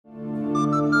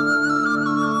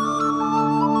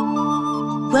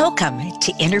Welcome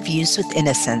to Interviews with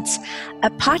Innocence,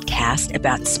 a podcast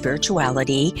about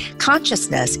spirituality,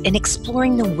 consciousness, and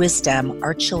exploring the wisdom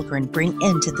our children bring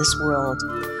into this world.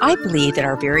 I believe that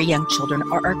our very young children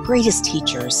are our greatest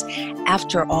teachers.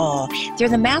 After all, they're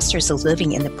the masters of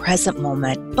living in the present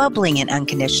moment, bubbling in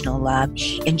unconditional love,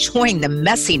 enjoying the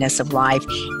messiness of life,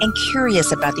 and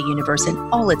curious about the universe in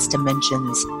all its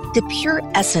dimensions. The pure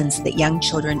essence that young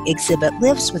children exhibit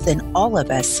lives within all of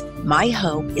us. My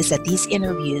hope is that these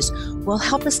interviews will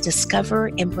help us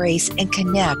discover, embrace, and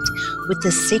connect with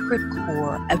the sacred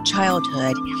core of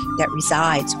childhood that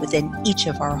resides within each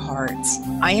of our hearts.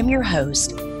 I am your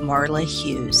host, Marla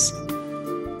Hughes.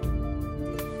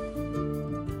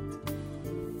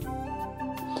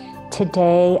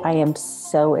 Today, I am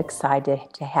so excited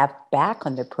to have back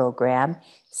on the program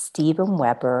Stephen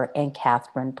Weber and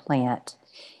Catherine Plant.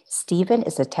 Stephen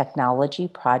is a technology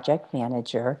project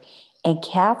manager, and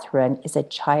Catherine is a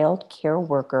child care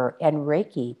worker and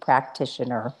Reiki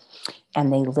practitioner,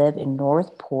 and they live in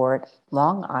Northport,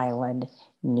 Long Island,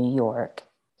 New York.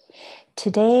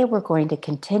 Today, we're going to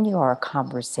continue our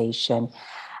conversation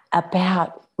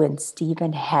about when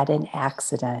Stephen had an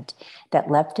accident that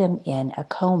left him in a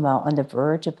coma on the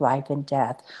verge of life and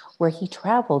death, where he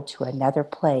traveled to another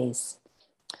place.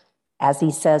 As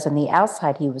he says, on the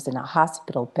outside, he was in a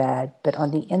hospital bed, but on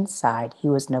the inside, he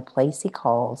was in a place he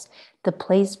calls the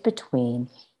place between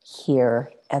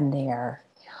here and there.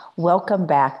 Welcome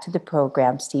back to the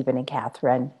program, Stephen and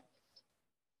Catherine.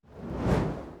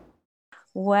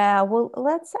 Wow. Well,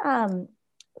 let's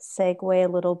segue a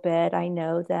little bit. I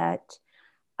know that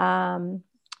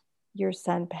your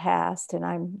son passed, and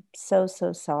I'm so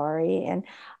sorry. And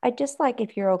I just like,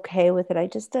 if you're okay with it, I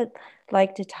just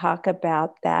like to talk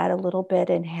about that a little bit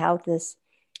and how this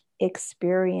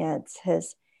experience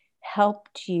has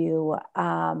helped you.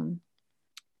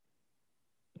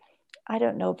 I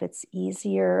don't know if it's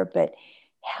easier, but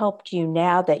helped you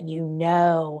now that you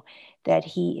know that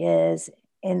he is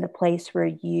in the place where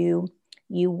you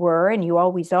were and you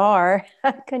always are.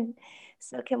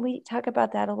 So can we talk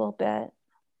about that a little bit?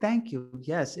 Thank you.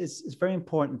 Yes, it's very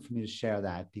important for me to share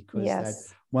that, because Yes.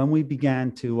 that when we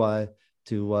began to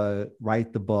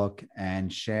write the book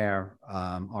and share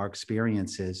our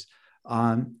experiences,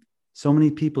 so many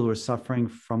people who are suffering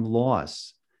from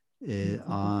loss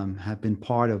have been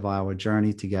part of our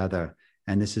journey together.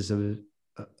 And this is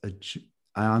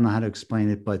I don't know how to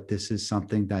explain it, but this is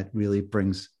something that really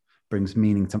brings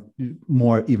meaning to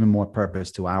even more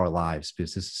purpose to our lives,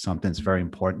 because this is something that's very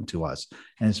important to us,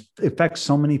 and it affects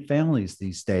so many families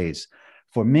these days.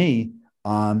 For me,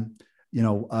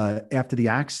 after the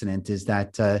accident, is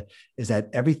that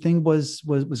everything was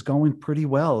going pretty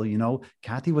well.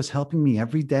 Kathy was helping me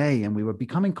every day, and we were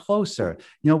becoming closer.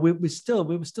 We were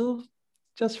still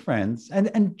just friends,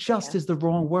 and just is the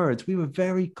wrong words. We were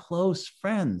very close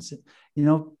friends,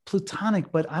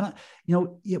 platonic, but I don't,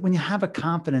 when you have a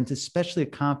confidant, especially a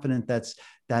confidant that's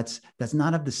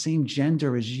not of the same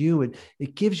gender as you,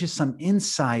 it gives you some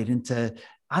insight into,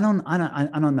 I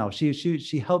don't know.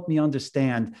 She helped me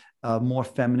understand a more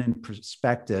feminine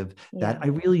perspective that I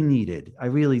really needed. I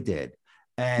really did.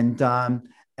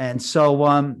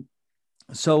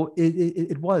 So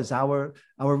it was our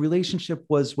relationship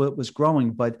was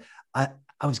growing, but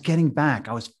I was getting back.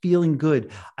 I was feeling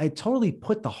good. I totally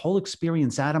put the whole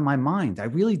experience out of my mind. I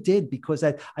really did, because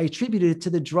I attributed it to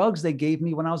the drugs they gave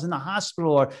me when I was in the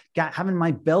hospital, or having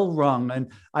my bell rung.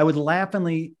 And I would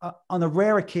laughingly, on the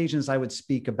rare occasions I would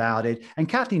speak about it, and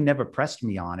Kathy never pressed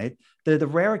me on it. The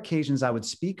rare occasions I would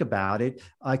speak about it,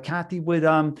 Kathy would,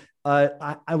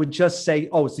 I would just say,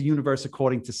 "Oh, it's the universe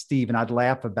according to Steve," and I'd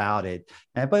laugh about it.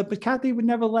 But Kathy would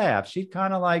never laugh. She'd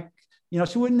kind of like,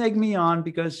 she wouldn't egg me on,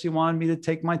 because she wanted me to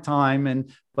take my time.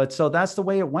 But so that's the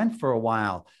way it went for a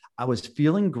while. I was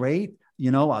feeling great. I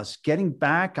was getting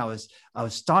back. I was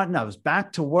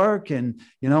back to work, and,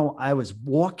 I was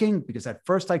walking, because at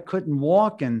first I couldn't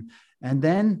walk. And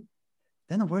then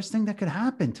the worst thing that could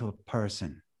happen to a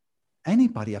person,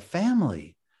 anybody, a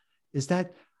family, is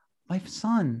that my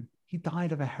son, he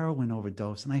died of a heroin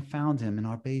overdose, and I found him in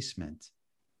our basement.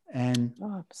 And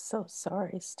I'm so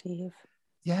sorry, Steve.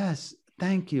 Yes,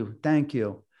 thank you.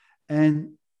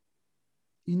 And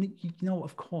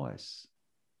of course,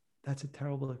 that's a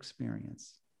terrible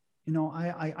experience.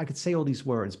 I could say all these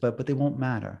words, but they won't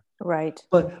matter. Right.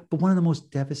 But one of the most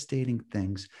devastating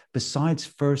things, besides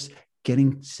first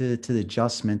getting to the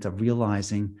adjustment of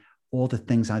realizing all the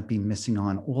things I'd been missing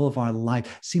on all of our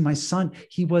life. See, my son,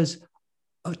 he was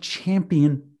a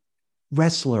champion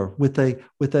wrestler with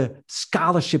a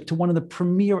scholarship to one of the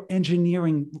premier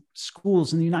engineering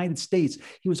schools in the United States.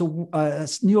 He was a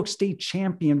New York State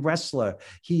champion wrestler.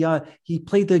 He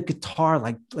played the guitar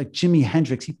like Jimi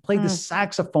Hendrix. He played the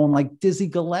saxophone like Dizzy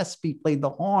Gillespie played the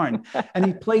horn, and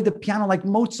he played the piano like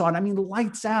Mozart. I mean,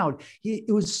 lights out.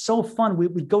 It was so fun.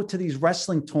 We'd go to these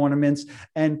wrestling tournaments,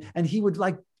 and he would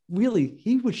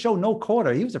he would show no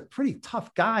quarter. He was a pretty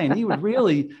tough guy, and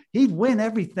he'd win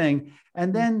everything.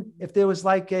 And then if there was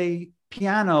like a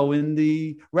piano in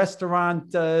the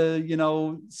restaurant,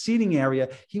 seating area,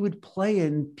 he would play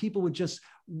it, and people would just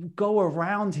go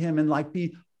around him and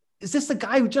is this the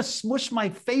guy who just smushed my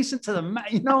face into the mat?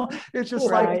 It's just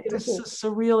right. It's a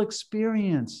surreal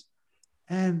experience.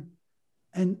 And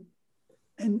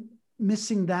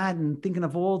missing that and thinking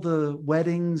of all the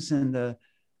weddings and the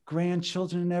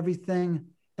grandchildren and everything,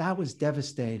 that was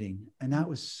devastating. And that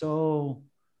was so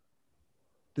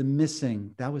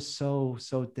devastating.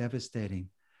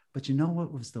 But you know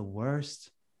what was the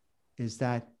worst is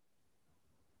that,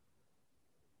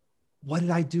 what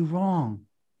did I do wrong?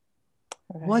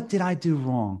 Right. What did I do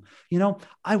wrong?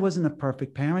 I wasn't a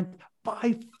perfect parent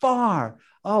by far.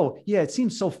 Oh yeah, it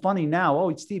seems so funny now.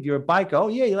 Oh, Steve, you're a biker. Oh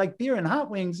yeah, you like beer and hot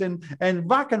wings and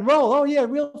rock and roll. Oh yeah,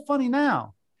 real funny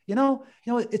now.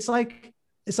 It's like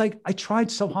I tried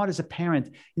so hard as a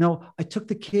parent. I took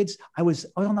the kids. I was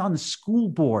on the school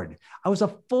board. I was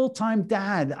a full-time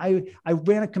dad. I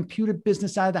ran a computer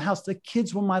business out of the house. The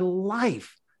kids were my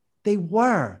life. They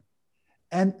were.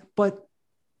 But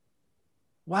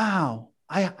wow,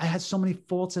 I had so many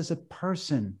faults as a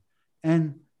person.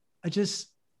 And I just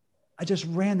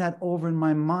ran that over in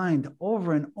my mind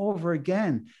over and over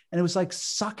again. And it was like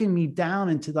sucking me down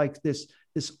into like this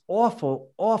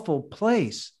awful, awful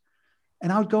place.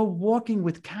 And I would go walking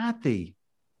with Kathy,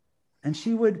 and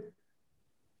she wouldn't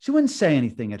say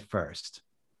anything at first,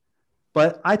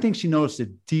 but I think she noticed a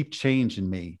deep change in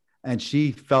me, and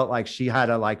she felt like she had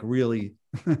to really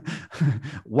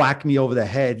whack me over the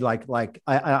head.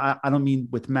 I don't mean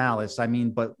with malice. I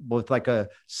mean, but with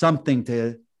something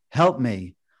to help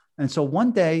me. And so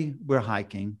one day we're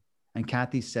hiking, and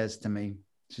Kathy says to me,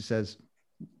 she says,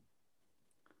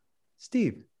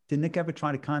 "Steve, did Nick ever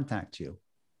try to contact you?"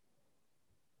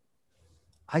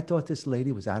 I thought this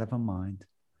lady was out of her mind.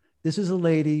 This is a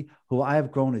lady who I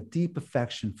have grown a deep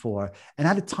affection for. And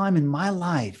at a time in my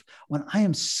life when I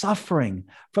am suffering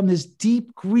from this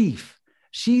deep grief,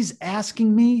 she's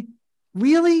asking me,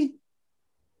 really?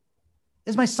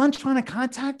 Is my son trying to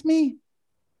contact me?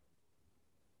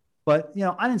 But,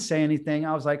 I didn't say anything.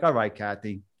 I was like, all right,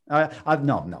 Kathy.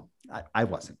 No, I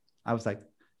wasn't. I was like,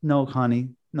 no, honey.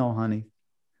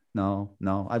 No,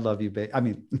 I love you, babe. I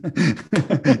mean,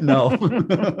 no.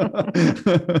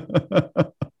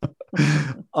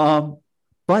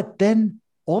 But then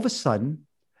all of a sudden,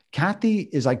 Kathy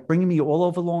is bringing me all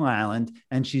over Long Island,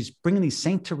 and she's bringing these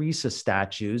St. Teresa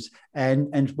statues,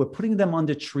 and we're putting them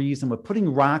under trees, and we're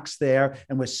putting rocks there,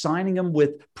 and we're signing them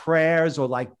with prayers or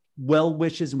well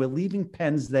wishes, and we're leaving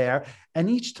pens there. And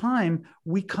each time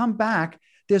we come back,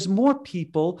 there's more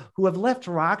people who have left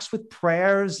rocks with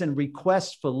prayers and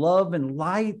requests for love and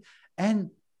light. And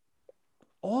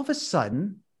all of a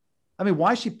sudden, I mean,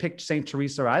 why she picked St.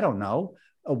 Teresa, I don't know.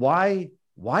 Why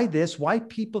this? Why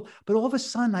people? But all of a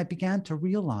sudden, I began to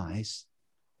realize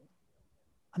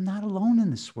I'm not alone in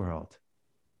this world.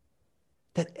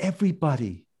 That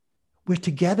we're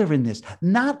together in this.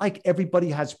 Not like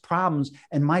everybody has problems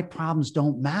and my problems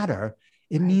don't matter.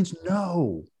 It means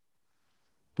no.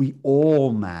 We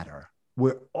all matter.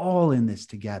 We're all in this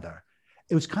together.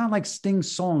 It was kind of like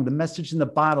Sting's song, The Message in the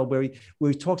Bottle, where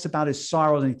he talks about his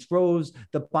sorrows, and he throws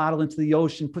the bottle into the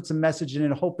ocean, puts a message in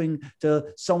it, hoping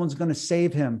someone's going to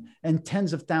save him. And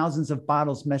tens of thousands of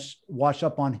bottles wash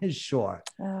up on his shore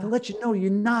to let you know you're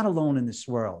not alone in this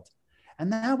world.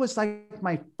 And that was like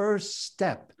my first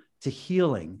step to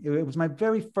healing. It was my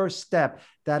very first step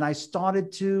that I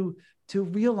started to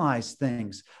realize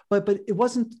things. But it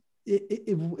wasn't.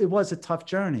 It was a tough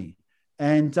journey,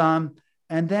 and then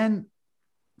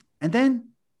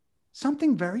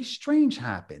something very strange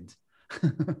happened.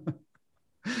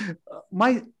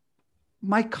 My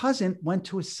cousin went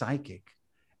to a psychic,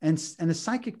 and the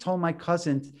psychic told my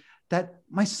cousin that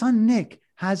my son Nick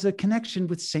has a connection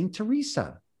with Saint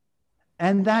Teresa,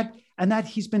 and that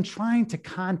he's been trying to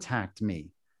contact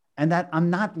me, and that I'm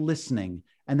not listening,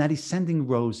 and that he's sending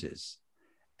roses.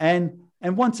 And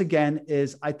And once again,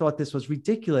 I thought this was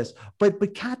ridiculous.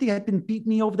 But Kathy had been beating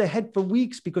me over the head for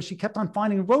weeks because she kept on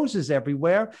finding roses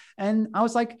everywhere. And I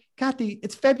was like, Kathy,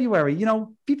 it's February.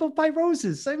 People buy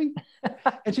roses. I mean,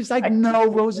 and she's like,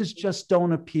 no, roses just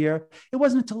don't appear. It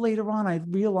wasn't until later on I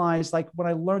realized, like what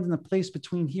I learned in the place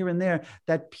between here and there,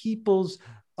 that people's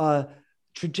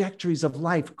trajectories of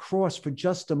life cross for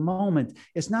just a moment.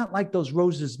 It's not like those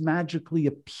roses magically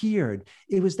appeared.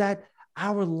 It was that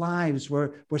our lives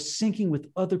were syncing with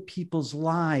other people's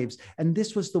lives. And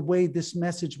this was the way this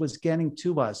message was getting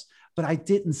to us. But I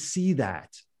didn't see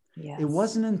that. Yes. It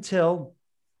wasn't until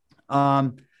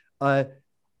a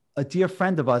dear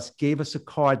friend of us gave us a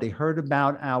card. They heard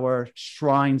about our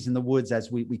shrines in the woods,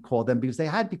 as we call them, because they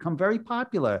had become very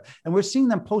popular. And we're seeing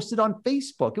them posted on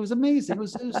Facebook. It was amazing. It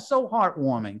was so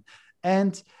heartwarming.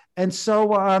 And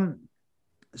so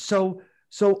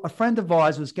a friend of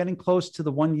ours was getting close to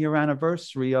the 1-year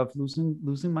anniversary of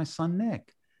losing my son,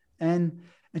 Nick. And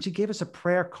she gave us a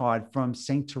prayer card from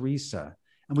St. Teresa.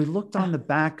 And we looked on the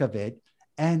back of it,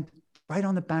 and right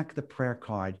on the back of the prayer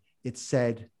card, it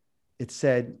said,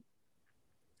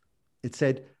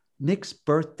 Nick's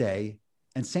birthday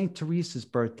and St. Teresa's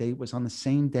birthday was on the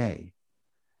same day.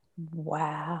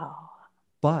 Wow.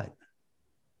 But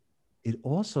it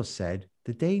also said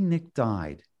the day Nick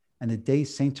died and the day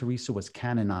St. Teresa was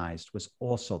canonized was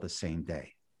also the same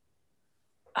day.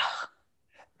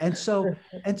 And so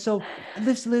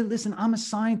listen, I'm a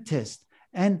scientist,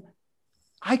 and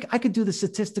I could do the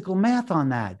statistical math on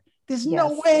that. There's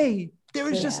no way. There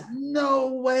is just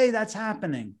no way that's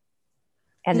happening.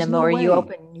 And the more you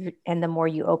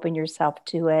open yourself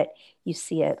to it, you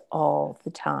see it all the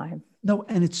time. No,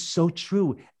 and it's so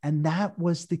true. And that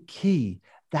was the key.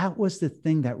 That was the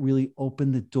thing that really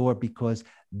opened the door, because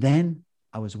then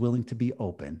I was willing to be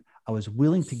open. I was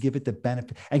willing to give it the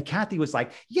benefit. And Kathy was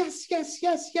like, yes, yes,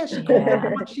 yes, yes. She called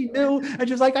everyone she knew. And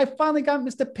she was like, I finally got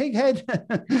Mr. Pighead.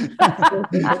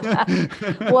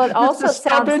 Well, it also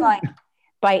sounds like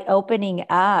by opening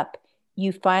up,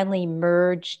 you finally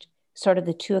merged sort of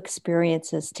the two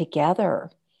experiences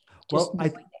together. Well,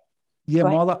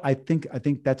 Marla, I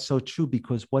think that's so true,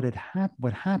 because what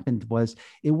happened was,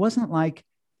 it wasn't like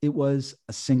it was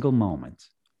a single moment,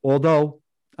 although,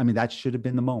 I mean, that should have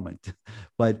been the moment,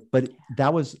 but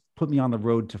that was put me on the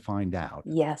road to find out.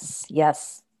 Yes.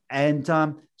 Yes. And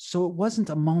so it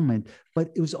wasn't a moment, but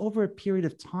it was over a period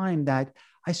of time that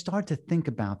I started to think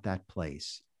about that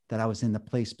place, that I was in the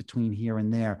place between here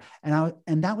and there.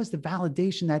 And that was the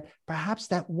validation that perhaps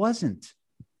that wasn't.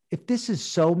 If this is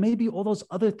so, maybe all those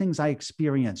other things I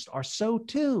experienced are so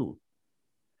too.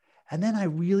 And then I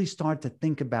really started to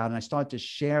think about it, and I started to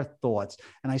share thoughts,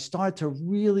 and I started to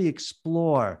really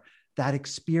explore that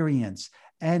experience.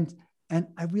 And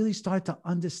I really started to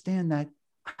understand that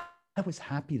I was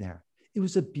happy there. It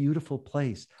was a beautiful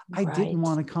place. Right. I didn't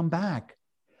want to come back,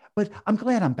 but I'm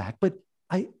glad I'm back, but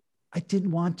I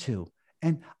didn't want to.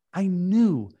 And I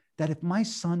knew that if my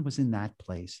son was in that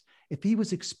place, if he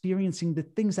was experiencing the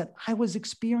things that I was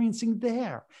experiencing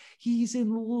there, he's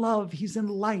in love, he's in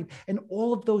light, and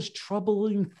all of those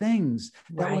troubling things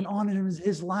that went on in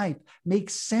his life make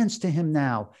sense to him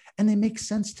now. And they make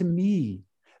sense to me.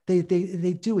 They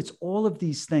do. It's all of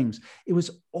these things. It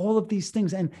was all of these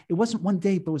things. And it wasn't one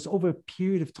day, but it was over a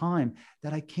period of time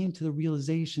that I came to the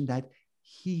realization that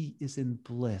he is in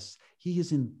bliss. He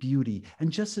is in beauty. And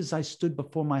just as I stood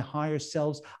before my higher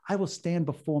selves, I will stand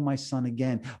before my son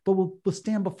again. But we'll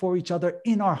stand before each other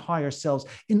in our higher selves,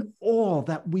 in all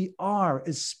that we are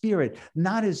as spirit,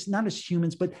 not as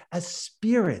humans, but as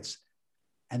spirits.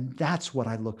 And that's what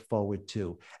I look forward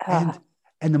to. And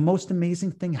the most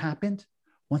amazing thing happened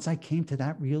once I came to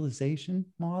that realization,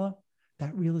 Marla, the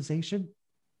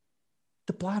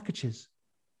blockages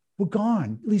were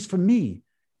gone, at least for me.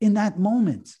 In that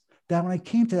moment, that when I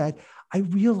came to that, I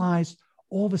realized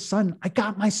all of a sudden I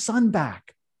got my son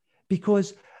back,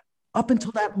 because up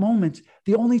until that moment,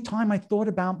 the only time I thought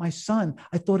about my son,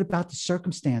 I thought about the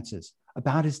circumstances,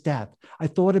 about his death. I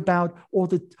thought about all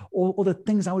the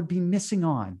things I would be missing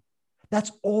on.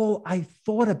 That's all I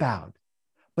thought about.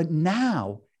 But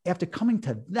now, after coming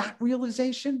to that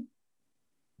realization,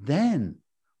 then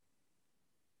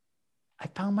I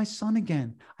found my son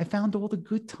again. I found all the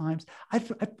good times.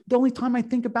 The only time I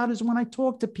think about is when I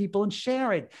talk to people and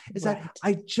share it, is that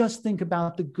I just think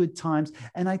about the good times.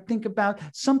 And I think about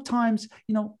sometimes,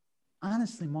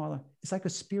 honestly, Marla, it's like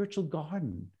a spiritual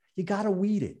garden. You got to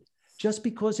weed it. Just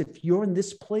because if you're in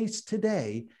this place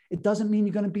today, it doesn't mean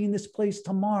you're going to be in this place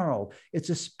tomorrow.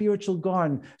 It's a spiritual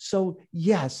garden. So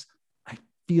yes, I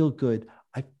feel good.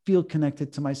 I feel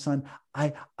connected to my son.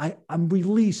 I'm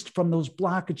released from those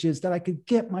blockages that I could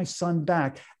get my son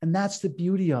back. And that's the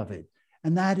beauty of it.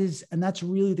 And that's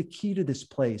really the key to this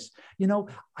place. You know,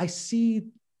 I see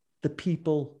the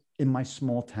people in my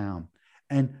small town,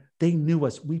 and they knew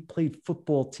us. We played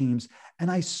football teams, and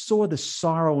I saw the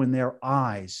sorrow in their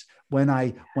eyes when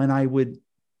I would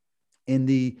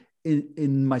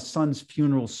in my son's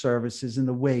funeral services, in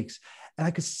the wakes, and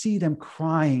I could see them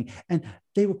crying, and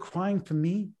they were crying for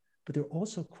me, but they're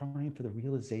also crying for the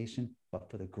realization,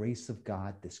 but for the grace of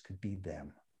God, this could be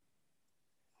them.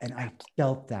 And I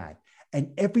felt that.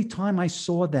 And every time I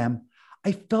saw them,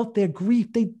 I felt their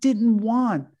grief. They didn't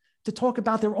want to talk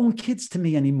about their own kids to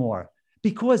me anymore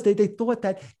because they thought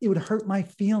that it would hurt my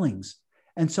feelings.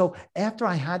 And so after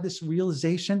I had this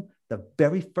realization, the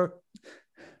very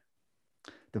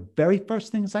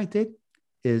first things I did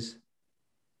is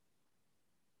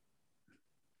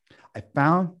I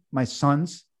found my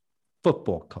son's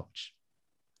football coach.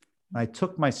 I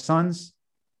took my son's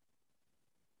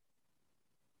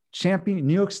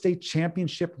New York State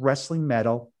championship wrestling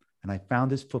medal, and I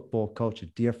found his football coach, a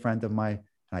dear friend of mine,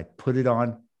 and I put it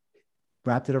on,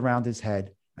 wrapped it around his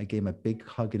head. I gave him a big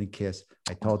hug and a kiss.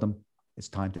 I told him, it's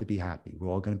time to be happy. We're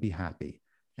all going to be happy.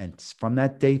 And from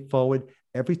that day forward,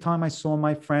 every time I saw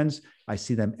my friends, I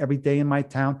see them every day in my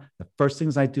town. The first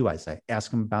things I do is I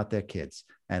ask them about their kids.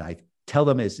 And I tell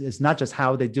them it's not just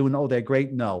how they do and, oh, they're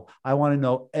great. No, I want to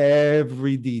know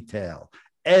every detail,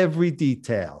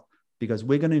 because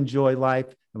we're going to enjoy life,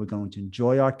 and we're going to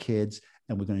enjoy our kids,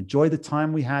 and we're going to enjoy the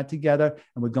time we had together,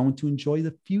 and we're going to enjoy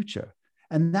the future.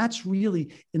 And that's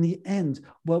really, in the end,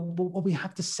 what we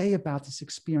have to say about this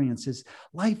experience is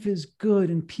life is good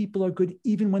and people are good,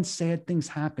 even when sad things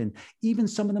happen. Even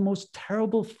some of the most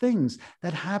terrible things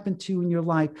that happen to you in your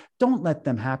life, don't let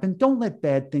them happen. Don't let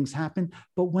bad things happen.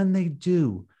 But when they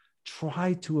do,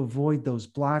 try to avoid those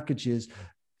blockages.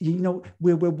 You know,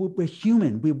 we're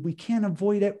human. We can't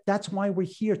avoid it. That's why we're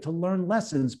here, to learn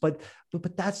lessons. But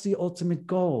that's the ultimate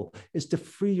goal, is to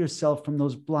free yourself from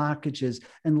those blockages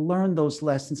and learn those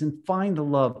lessons and find the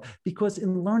love. Because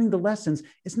in learning the lessons,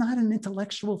 it's not an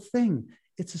intellectual thing.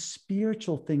 It's a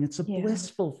spiritual thing. It's a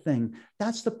blissful thing.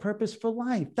 That's the purpose for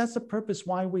life. That's the purpose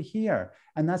why we're here.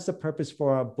 And that's the purpose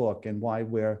for our book, and why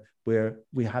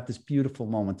we have this beautiful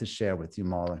moment to share with you,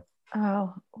 Marla.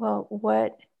 Oh,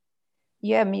 well,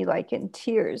 you have me like in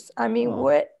tears. I mean,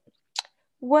 what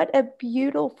a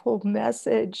beautiful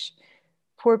message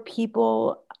for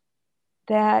people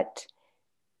that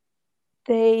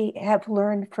they have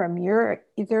learned from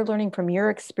they're learning from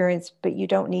your experience, but you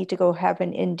don't need to go have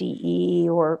an NDE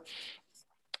or,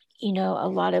 you know, a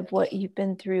lot of what you've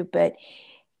been through. But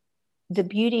the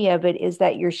beauty of it is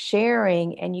that you're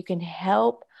sharing, and you can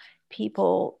help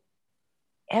people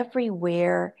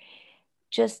everywhere,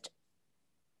 just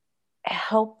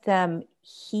help them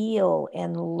heal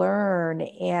and learn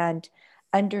and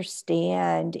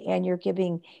understand. And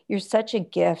you're such a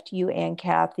gift, you and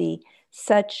Kathy,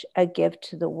 such a gift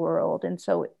to the world. And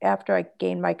so after I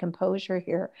gain my composure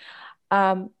here,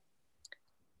 so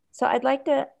I'd like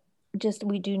to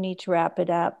we do need to wrap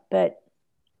it up, but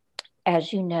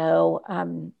as you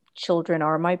know, children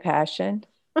are my passion.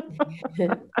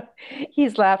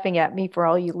 He's laughing at me, for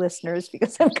all you listeners,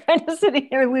 because I'm kind of sitting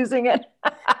here losing it.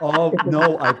 Oh,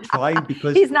 no, I've tried,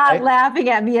 because he's not laughing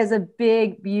at me as a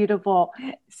big, beautiful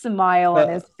smile on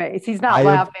his face. He's not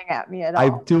laughing at me at all.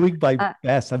 I'm doing my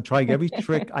best. I'm trying every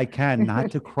trick I can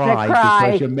not to cry,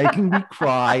 because you're making me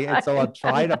cry. And so I'm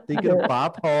trying. I'm thinking of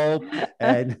Bob Hope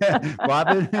and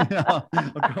Robin.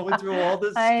 I'm going through all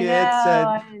the skits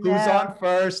and who's on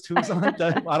first, who's on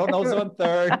third. I don't know who's on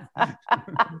third.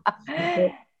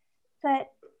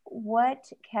 But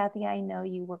what, Kathy, I know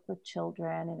you work with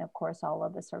children, and of course all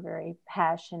of us are very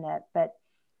passionate, but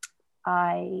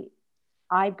I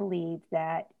believe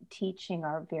that teaching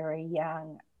our very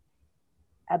young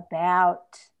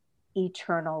about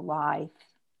eternal life,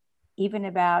 even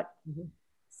about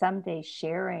someday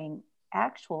sharing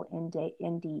actual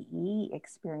NDE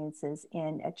experiences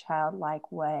in a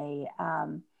childlike way,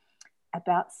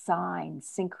 about signs,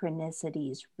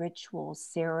 synchronicities, rituals,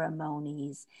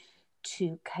 ceremonies,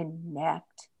 to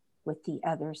connect with the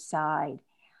other side.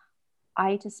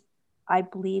 I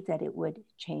believe that it would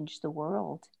change the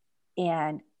world.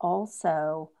 And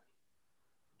also,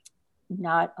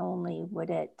 not only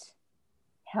would it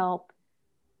help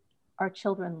our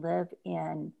children live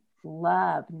in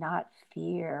love, not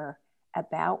fear,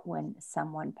 about when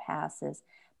someone passes,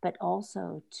 but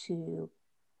also to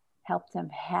help them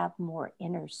have more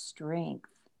inner strength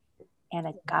and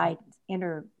a guidance,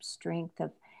 inner strength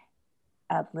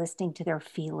of listening to their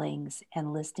feelings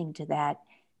and listening to that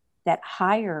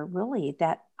higher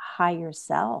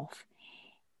self.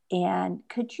 And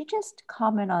could you just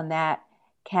comment on that,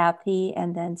 Kathy,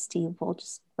 and then Steve, we'll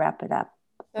just wrap it up.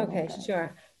 Okay,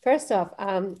 sure. First off,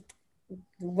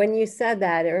 when you said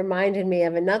that, it reminded me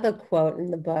of another quote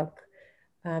in the book,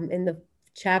 in the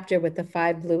chapter with the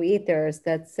 5 blue ethers,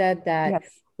 that said that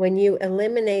Yes. when you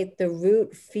eliminate the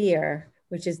root fear,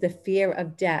 which is the fear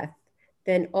of death,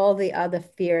 then all the other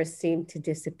fears seem to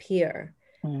disappear,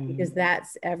 because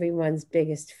that's everyone's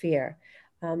biggest fear.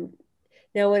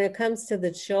 Now, when it comes to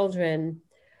the children,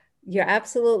 you're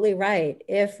absolutely right.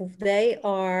 If they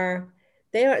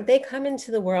come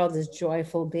into the world as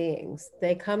joyful beings.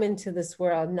 They come into this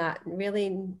world not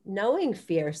really knowing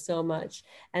fear so much.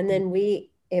 And then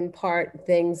we impart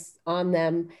things on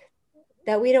them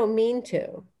that we don't mean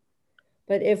to.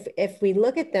 But if we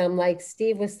look at them, like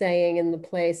Steve was saying in the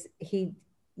place,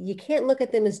 you can't look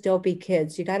at them as dopey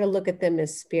kids. You got to look at them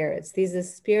as spirits. These are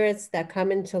spirits that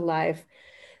come into life.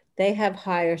 They have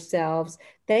higher selves.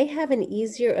 They have an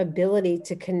easier ability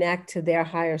to connect to their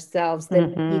higher selves than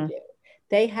we do.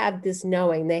 They have this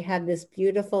knowing, they have this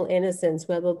beautiful innocence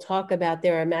where they'll talk about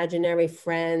their imaginary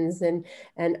friends and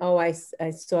oh, I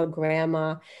saw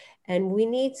grandma. And we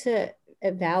need to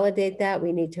validate that.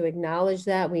 We need to acknowledge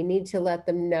that. We need to let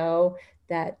them know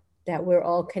that we're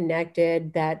all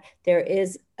connected, that there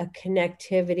is a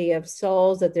connectivity of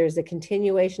souls, that there's a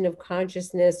continuation of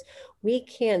consciousness. We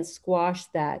can't squash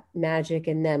that magic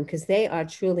in them because they are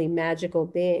truly magical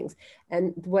beings.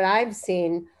 And what I've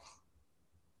seen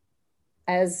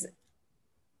as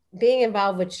being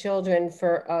involved with children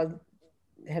for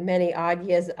many odd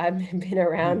years I've been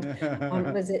around,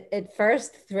 was it at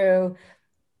first through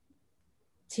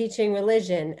teaching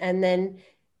religion, and then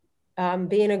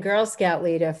being a Girl Scout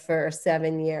leader for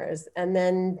 7 years, and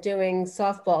then doing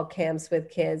softball camps with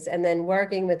kids, and then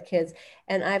working with kids.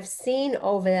 And I've seen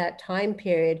over that time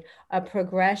period a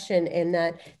progression in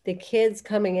that the kids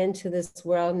coming into this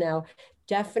world now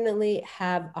definitely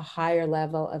have a higher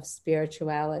level of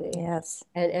spirituality. Yes.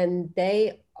 And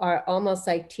they are almost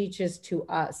like teachers to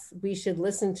us. We should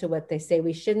listen to what they say.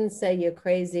 We shouldn't say, you're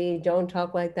crazy, don't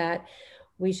talk like that.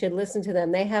 We should listen to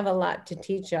them. They have a lot to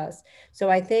teach us. So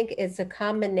I think it's a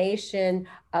combination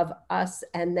of us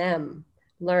and them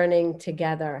learning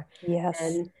together. Yes.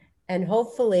 And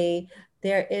hopefully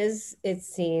there is, it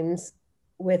seems,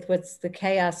 with what's the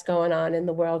chaos going on in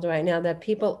the world right now, that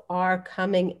people are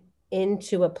coming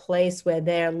into a place where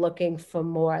they're looking for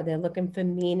more. They're looking for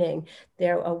meaning.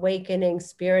 They're awakening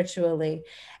spiritually.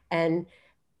 And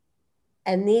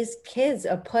these kids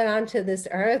are put onto this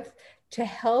earth to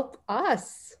help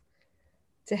us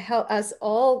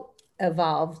all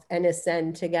evolve and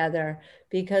ascend together,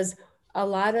 because a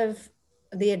lot of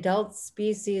the adult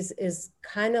species is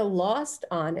kind of lost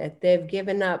on it. They've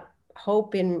given up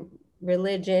hope in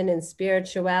religion and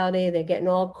spirituality. They're getting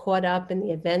all caught up in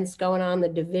the events going on, the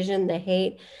division, the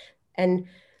hate. And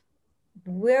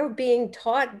we're being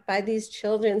taught by these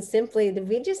children simply that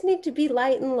we just need to be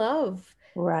light and love.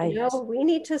 Right. You know, we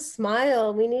need to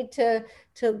smile. We need to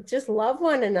just love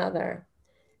one another.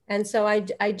 And so I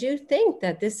do think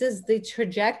that this is the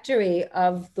trajectory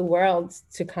of the world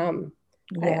to come.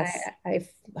 Yes. I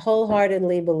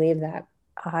wholeheartedly believe that.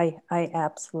 I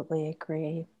absolutely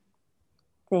agree.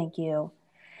 Thank you.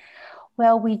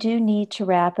 Well, we do need to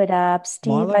wrap it up.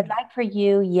 Steve, Marla? I'd like for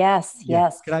you. Yes.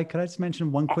 Could I just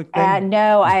mention one quick thing?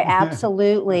 No, I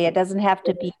absolutely. It doesn't have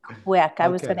to be quick. I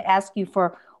was Okay. going to ask you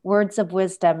for words of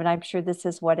wisdom, and I'm sure this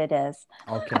is what it is.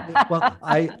 Okay. Well,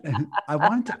 I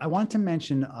want to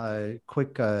mention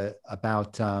quick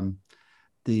about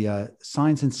the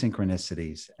signs and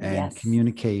synchronicities and Yes.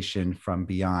 communication from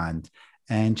beyond.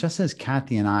 And just as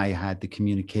Kathy and I had the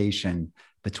communication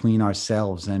between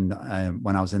ourselves and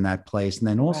when I was in that place, and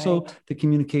then also Right. the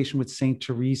communication with Saint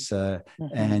Teresa,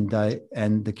 and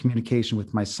the communication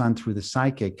with my son through the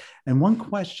psychic. And one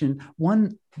question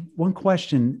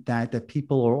that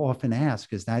people are often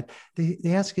asked is that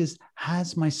they ask is,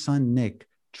 has my son Nick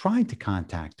tried to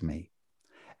contact me?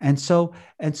 And so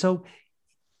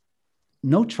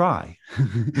no try.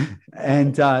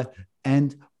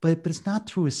 But it's not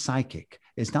through a psychic.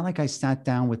 It's not like I sat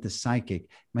down with the psychic.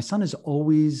 My son is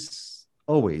always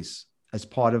as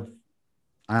part of,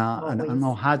 I don't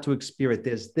know how to experience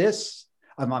there's this.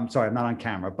 I'm sorry, I'm not on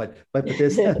camera, but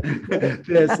there's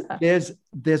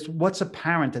what's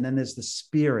apparent, and then there's the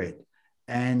spirit.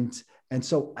 And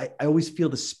so I always feel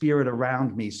the spirit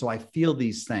around me. So I feel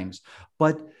these things.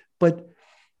 But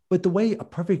the way, a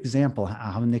perfect example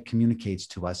how Nick communicates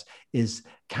to us is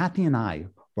Kathy and I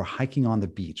were hiking on the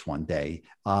beach one day,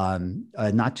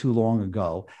 not too long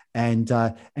ago, and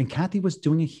Kathy was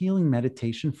doing a healing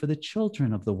meditation for the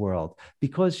children of the world,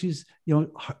 because she's,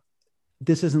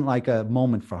 this isn't like a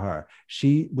moment for her.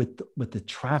 She, with the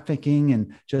trafficking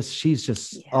and she's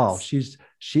just, yes.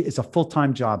 It's a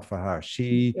full-time job for her.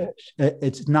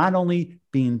 It's not only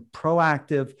being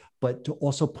proactive, but to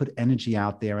also put energy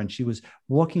out there. And she was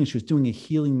walking and she was doing a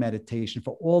healing meditation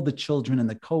for all the children and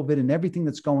the COVID and everything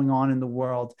that's going on in the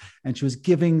world. And she was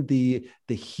giving the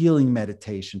healing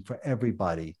meditation for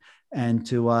everybody. And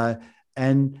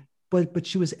but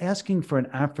she was asking for an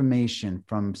affirmation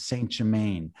from Saint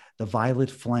Germain, the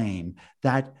violet flame,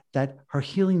 that her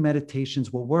healing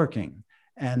meditations were working,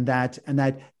 and that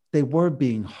they were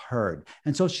being heard.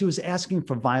 And so she was asking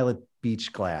for violet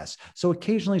beach glass. So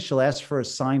occasionally she'll ask for a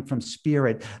sign from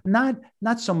spirit, not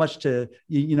so much to,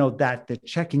 that they're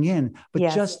checking in, but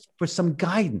yes. just for some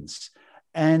guidance.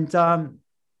 And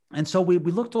so we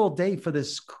looked all day for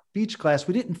this beach glass.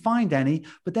 We didn't find any,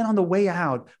 but then on the way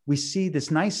out, we see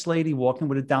this nice lady walking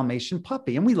with a Dalmatian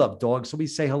puppy, and we love dogs, so we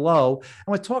say hello, and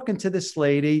we're talking to this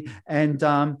lady, and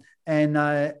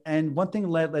one thing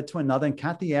led to another, and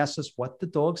Kathy asked us what the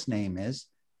dog's name is,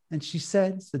 and she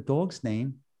said the dog's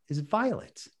name is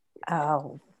Violet.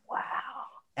 Oh, wow!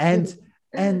 And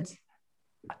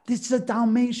this is a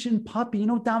Dalmatian puppy,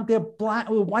 down there, black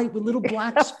with white with little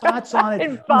black spots on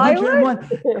it.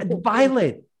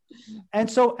 Violet. And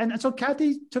so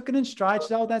Kathy took it in stride. She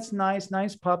said, "Oh, that's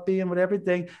nice puppy," and whatever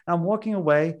thing. And I'm walking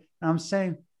away, and I'm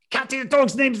saying, "Kathy, the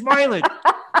dog's name's Violet."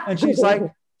 And she's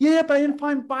like, "Yeah, but I didn't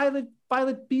find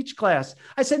Violet beach glass."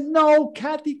 I said, "No,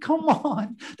 Kathy, come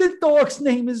on. The dog's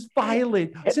name is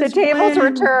Violet." The tables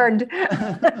were turned.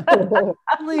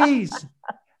 Please.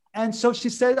 And so she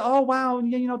said, "Oh, wow,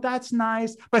 that's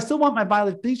nice, but I still want my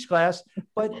violet beach glass."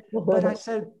 But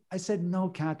I said, "No,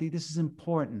 Kathy, this is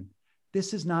important.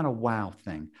 This is not a wow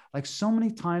thing. Like so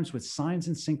many times with signs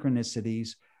and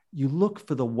synchronicities, you look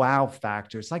for the wow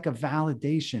factor. It's like a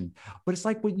validation, but it's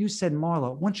like what you said,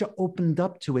 Marla. Once you're opened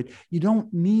up to it, you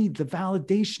don't need the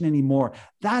validation anymore.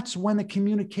 That's when the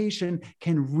communication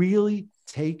can really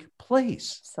take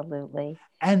place." Absolutely.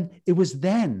 And it was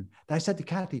then that I said to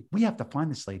Kathy, "We have to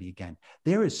find this lady again.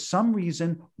 There is some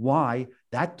reason why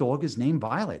that dog is named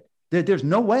Violet. There's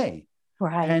no way."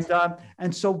 Right.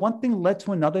 And so one thing led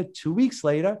to another. 2 weeks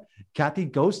later, Kathy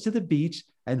goes to the beach,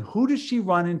 and who does she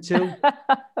run into?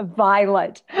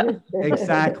 Violet.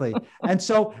 Exactly. And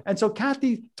so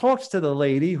Kathy talks to the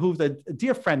lady, who's a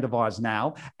dear friend of ours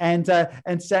now, and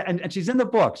she's in the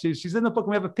book. She's in the book.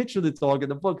 We have a picture of the dog in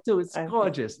the book too. It's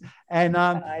gorgeous. And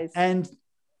nice.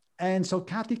 And so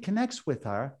Kathy connects with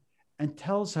her and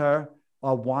tells her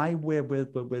why we're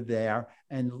there.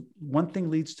 And one thing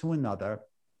leads to another.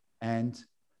 And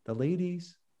the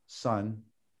lady's son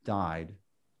died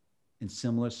in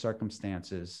similar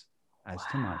circumstances as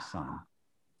to my son.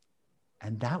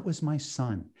 And that was my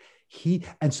son.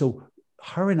 And so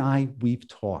her and I, we've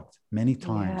talked many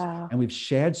times, and we've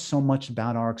shared so much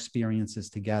about our experiences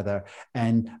together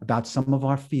and about some of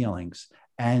our feelings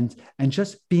and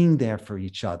just being there for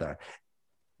each other.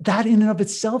 That in and of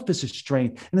itself is a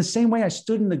strength. In the same way I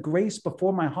stood in the grace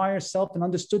before my higher self and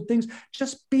understood things,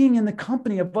 just being in the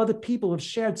company of other people who have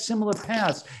shared similar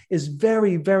paths is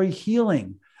very, very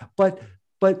healing. But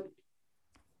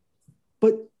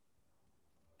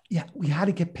yeah, we had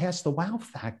to get past the wow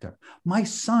factor. My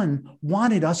son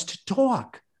wanted us to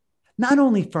talk, not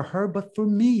only for her, but for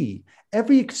me.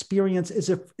 Every experience is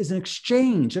an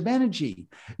exchange of energy.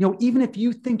 Even if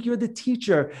you think you're the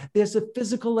teacher, there's a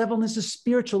physical level and there's a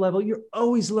spiritual level. You're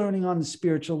always learning on the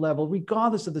spiritual level,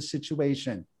 regardless of the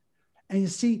situation. And you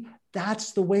see,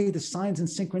 that's the way the signs and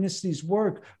synchronicities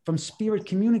work from spirit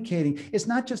communicating. It's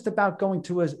not just about going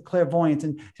to a clairvoyant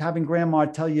and having grandma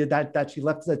tell you that she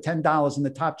left the $10 in the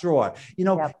top drawer.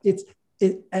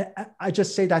 I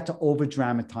just say that to over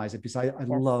dramatize it, because I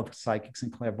love psychics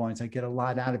and clairvoyants. I get a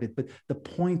lot out of it. But the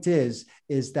point is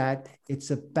that it's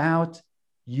about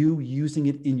you using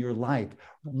it in your life.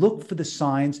 Look for the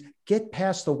signs, get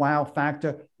past the wow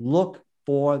factor, look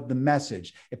for the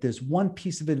message. If there's one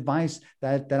piece of advice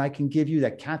that I can give you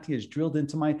that Kathy has drilled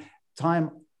into my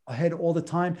time ahead all the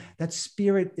time, that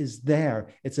spirit is there.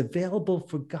 It's available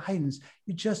for guidance.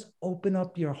 You just open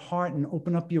up your heart and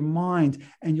open up your mind,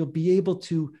 and you'll be able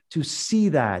to see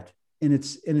that in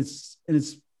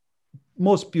its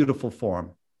most beautiful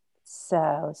form.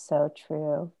 So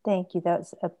true. Thank you. That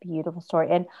was a beautiful story.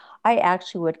 And I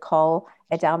actually would call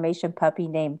a Dalmatian puppy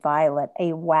named Violet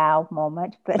a wow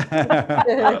moment. But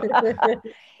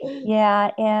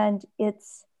yeah, and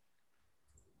it's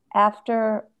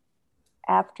after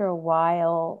a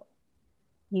while,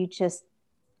 you just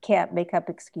can't make up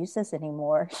excuses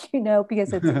anymore,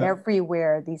 because it's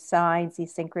everywhere. These signs,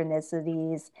 these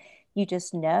synchronicities, you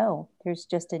just know. There's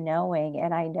just a knowing.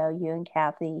 And I know you and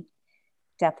Kathy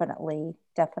definitely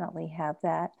have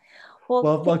that.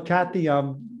 Well, Kathy,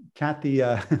 well, Kathy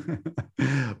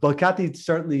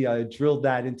certainly drilled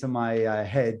that into my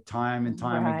head time and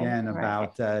time again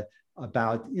about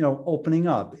opening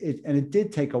up. And it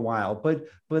did take a while, but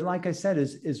like I said,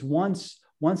 is once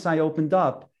I opened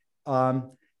up,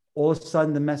 all of a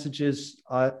sudden the messages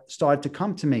started to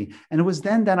come to me, and it was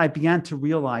then that I began to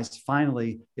realize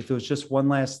finally, if there was just one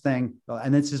last thing,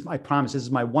 and this is, I promise, this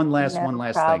is my one last thing.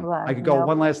 I could go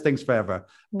one last things forever,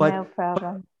 but no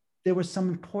problem. But there were some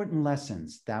important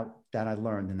lessons that I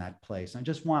learned in that place. I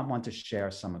just want to share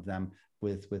some of them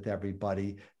with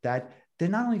everybody, that they're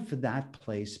not only for that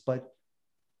place, but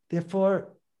they're for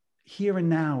here and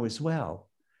now as well.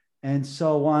 And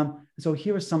so, so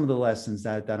here are some of the lessons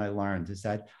that I learned. Is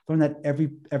that learn that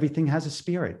everything has a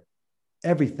spirit.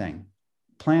 Everything,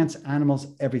 plants, animals,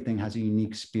 everything has a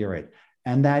unique spirit,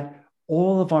 and that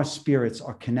all of our spirits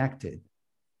are connected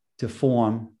to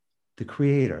form the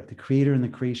creator. The creator and the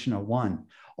creation are one.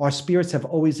 Our spirits have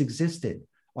always existed.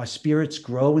 Our spirits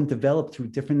grow and develop through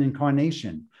different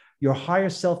incarnation. Your higher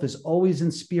self is always in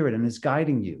spirit and is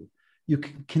guiding you. You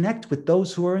can connect with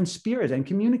those who are in spirit and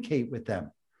communicate with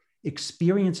them.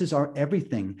 Experiences are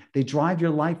everything. They drive your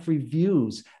life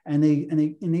reviews, and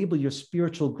they enable your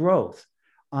spiritual growth.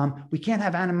 We can't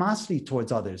have animosity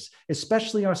towards others,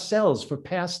 especially ourselves, for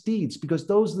past deeds, because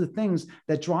those are the things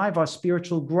that drive our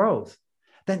spiritual growth.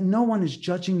 That no one is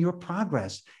judging your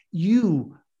progress.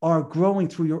 You are growing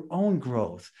through your own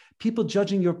growth. People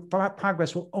judging your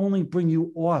progress will only bring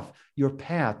you off your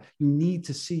path. You need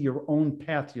to see your own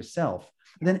path yourself.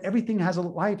 And then everything has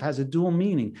a dual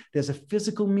meaning. There's a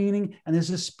physical meaning and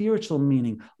there's a spiritual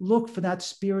meaning. Look for that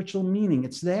spiritual meaning.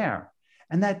 It's there.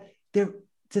 And that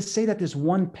to say that there's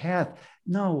one path,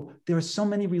 no, there are so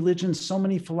many religions, so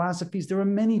many philosophies. There are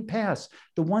many paths.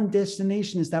 The one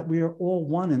destination is that we are all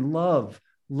one in love.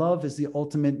 Love is the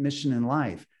ultimate mission in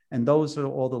life. And those are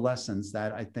all the lessons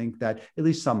that I think that, at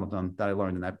least some of them, that I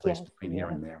learned in that place between here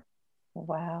and there.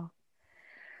 Wow.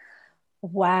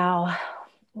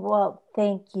 Well,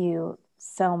 thank you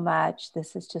so much.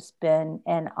 This has just been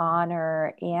an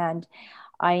honor. And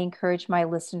I encourage my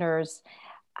listeners,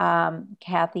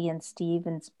 Kathy and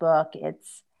Stephen's book,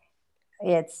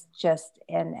 it's just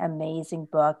an amazing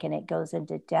book, and it goes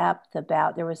into depth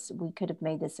about, we could have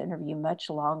made this interview much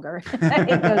longer.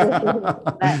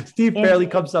 Steve barely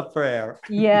comes up for air.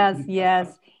 Yes,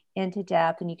 into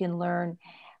depth, and you can learn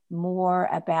more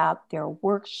about their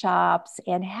workshops.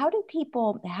 And how do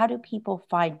people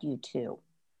find you too?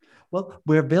 Well,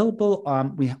 we're available.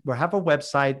 We have a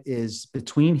website, is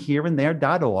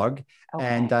betweenhereandthere.org. Okay.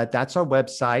 And that's our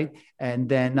website. And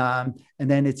then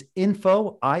it's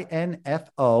info at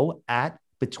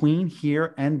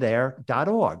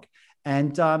betweenhereandthere.org.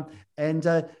 And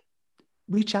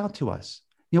reach out to us.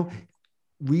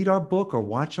 Read our book or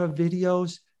watch our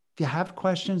videos. If you have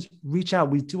questions, reach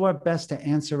out. We do our best to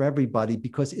answer everybody,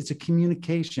 because it's a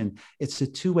communication. It's a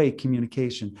two-way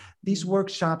communication. These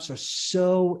workshops are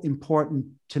so important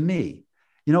to me.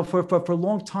 For a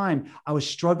long time, I was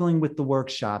struggling with the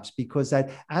workshops, because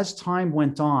that as time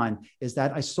went on, is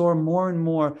that I saw more and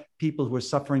more people who were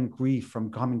suffering grief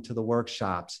from coming to the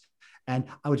workshops. And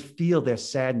I would feel their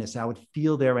sadness. I would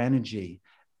feel their energy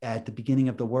at the beginning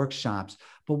of the workshops.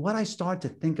 But what I started to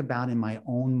think about in my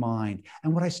own mind,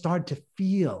 and what I started to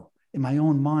feel in my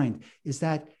own mind, is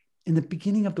that in the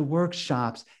beginning of the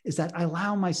workshops, is that I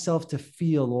allow myself to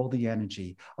feel all the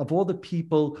energy of all the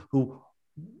people who,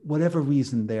 whatever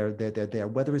reason they're there,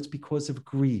 whether it's because of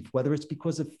grief, whether it's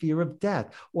because of fear of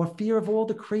death, or fear of all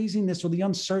the craziness or the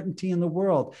uncertainty in the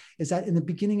world, is that in the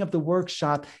beginning of the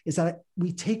workshop, is that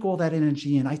we take all that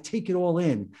energy in, I take it all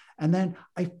in, and then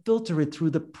I filter it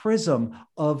through the prism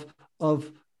of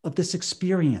this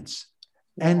experience.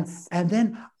 Yes. And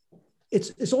then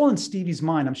it's all in Stevie's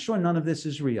mind. I'm sure none of this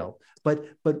is real, but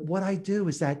what I do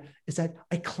is that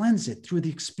I cleanse it through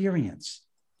the experience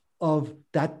of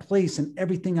that place and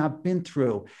everything I've been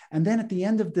through. And then at the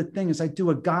end of the thing is I do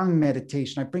a gong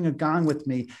meditation. I bring a gong with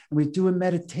me and we do a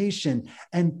meditation,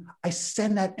 and I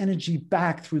send that energy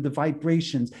back through the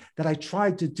vibrations that I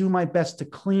tried to do my best to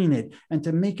clean it and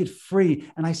to make it free.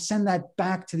 And I send that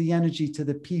back to the energy, to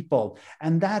the people.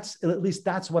 And that's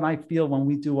what I feel when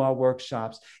we do our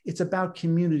workshops. It's about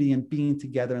community and being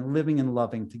together and living and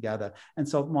loving together. And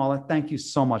so, Marla, thank you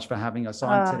so much for having us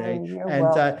on today.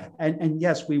 And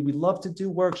yes, we We love to do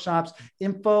workshops.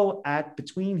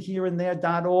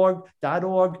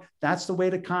 info@betweenhereandthere.org. That's the way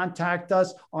to contact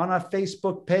us. On our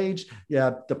Facebook page,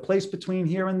 The Place Between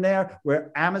Here and There. We're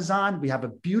Amazon. We have a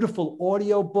beautiful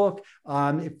audio book.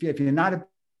 If you're not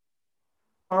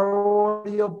our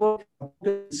audio book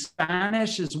in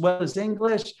Spanish as well as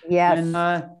English. Yes. And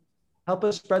help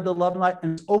us spread the love and light.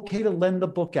 And it's okay to lend the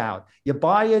book out. You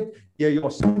buy it,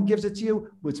 or someone gives it to you,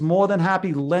 it's more than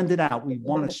happy to lend it out. We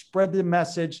want to spread the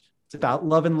message. It's about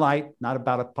love and light, not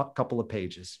about a couple of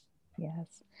pages.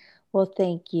 Yes. Well,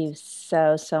 thank you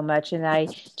so much. And I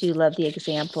do love the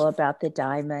example about the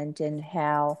diamond and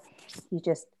how you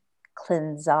just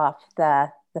cleanse off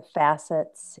the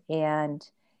facets, and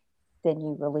then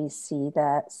you really see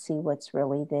what's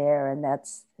really there. And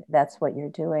that's what you're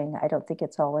doing. I don't think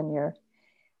it's all in your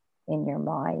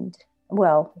mind.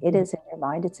 Well, it is in your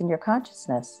mind. It's in your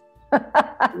consciousness.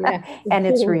 Yeah. And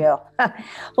it's real.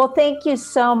 Well, thank you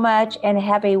so much, and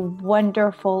have a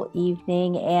wonderful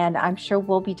evening. And I'm sure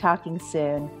we'll be talking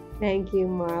soon. Thank you,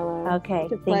 Marla. Okay.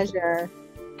 It's a pleasure.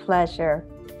 Pleasure.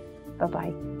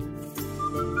 Bye-bye.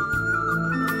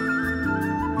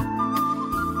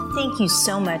 Thank you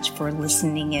so much for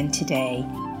listening in today.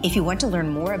 If you want to learn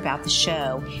more about the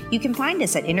show, you can find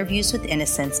us at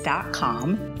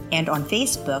interviewswithinnocence.com and on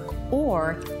Facebook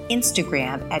or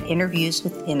Instagram at Interviews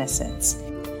with Innocence.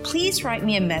 Please write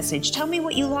me a message. Tell me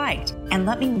what you liked and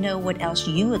let me know what else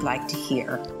you would like to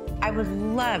hear. I would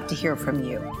love to hear from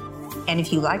you. And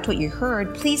if you liked what you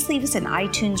heard, please leave us an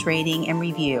iTunes rating and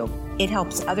review. It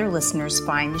helps other listeners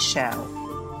find the show.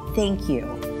 Thank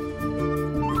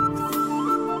you.